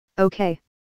Okay.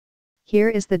 Here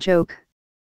is the joke.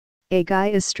 A guy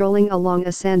is strolling along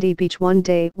a sandy beach one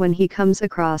day when he comes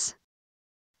across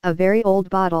a very old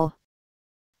bottle.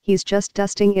 He's just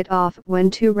dusting it off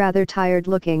when two rather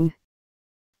tired-looking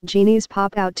genies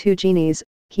pop out. Two genies,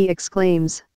 he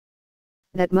exclaims.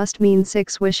 That must mean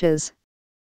 6 wishes.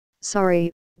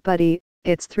 Sorry, buddy,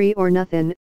 it's 3 or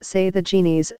nothing, say the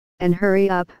genies, and hurry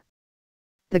up.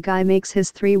 The guy makes his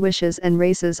 3 wishes and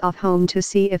races off home to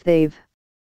see if they've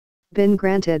been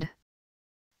granted.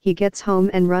 He gets home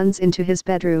and runs into his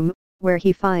bedroom, where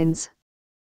he finds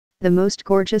the most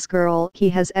gorgeous girl he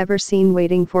has ever seen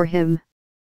waiting for him.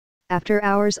 After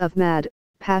hours of mad,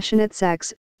 passionate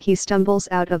sex, he stumbles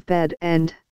out of bed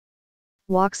and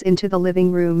walks into the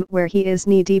living room where he is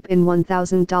knee-deep in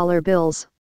 $1,000 bills.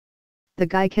 The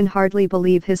guy can hardly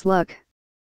believe his luck.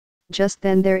 Just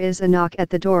then there is a knock at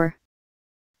the door.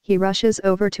 He rushes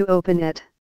over to open it.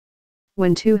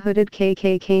 When 2 hooded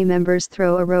KKK members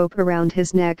throw a rope around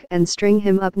his neck and string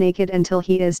him up naked until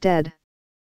he is dead.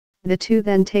 The 2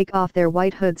 then take off their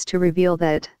white hoods to reveal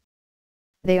that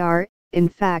they are, in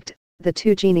fact, the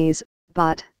 2 genies,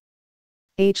 but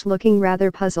looking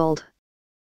rather puzzled.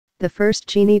 The first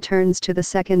genie turns to the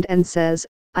second and says,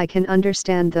 I can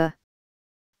understand the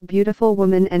beautiful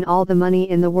woman and all the money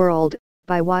in the world,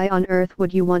 but why on earth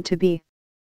would you want to be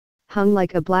hung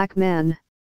like a black man?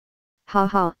 Ha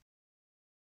ha.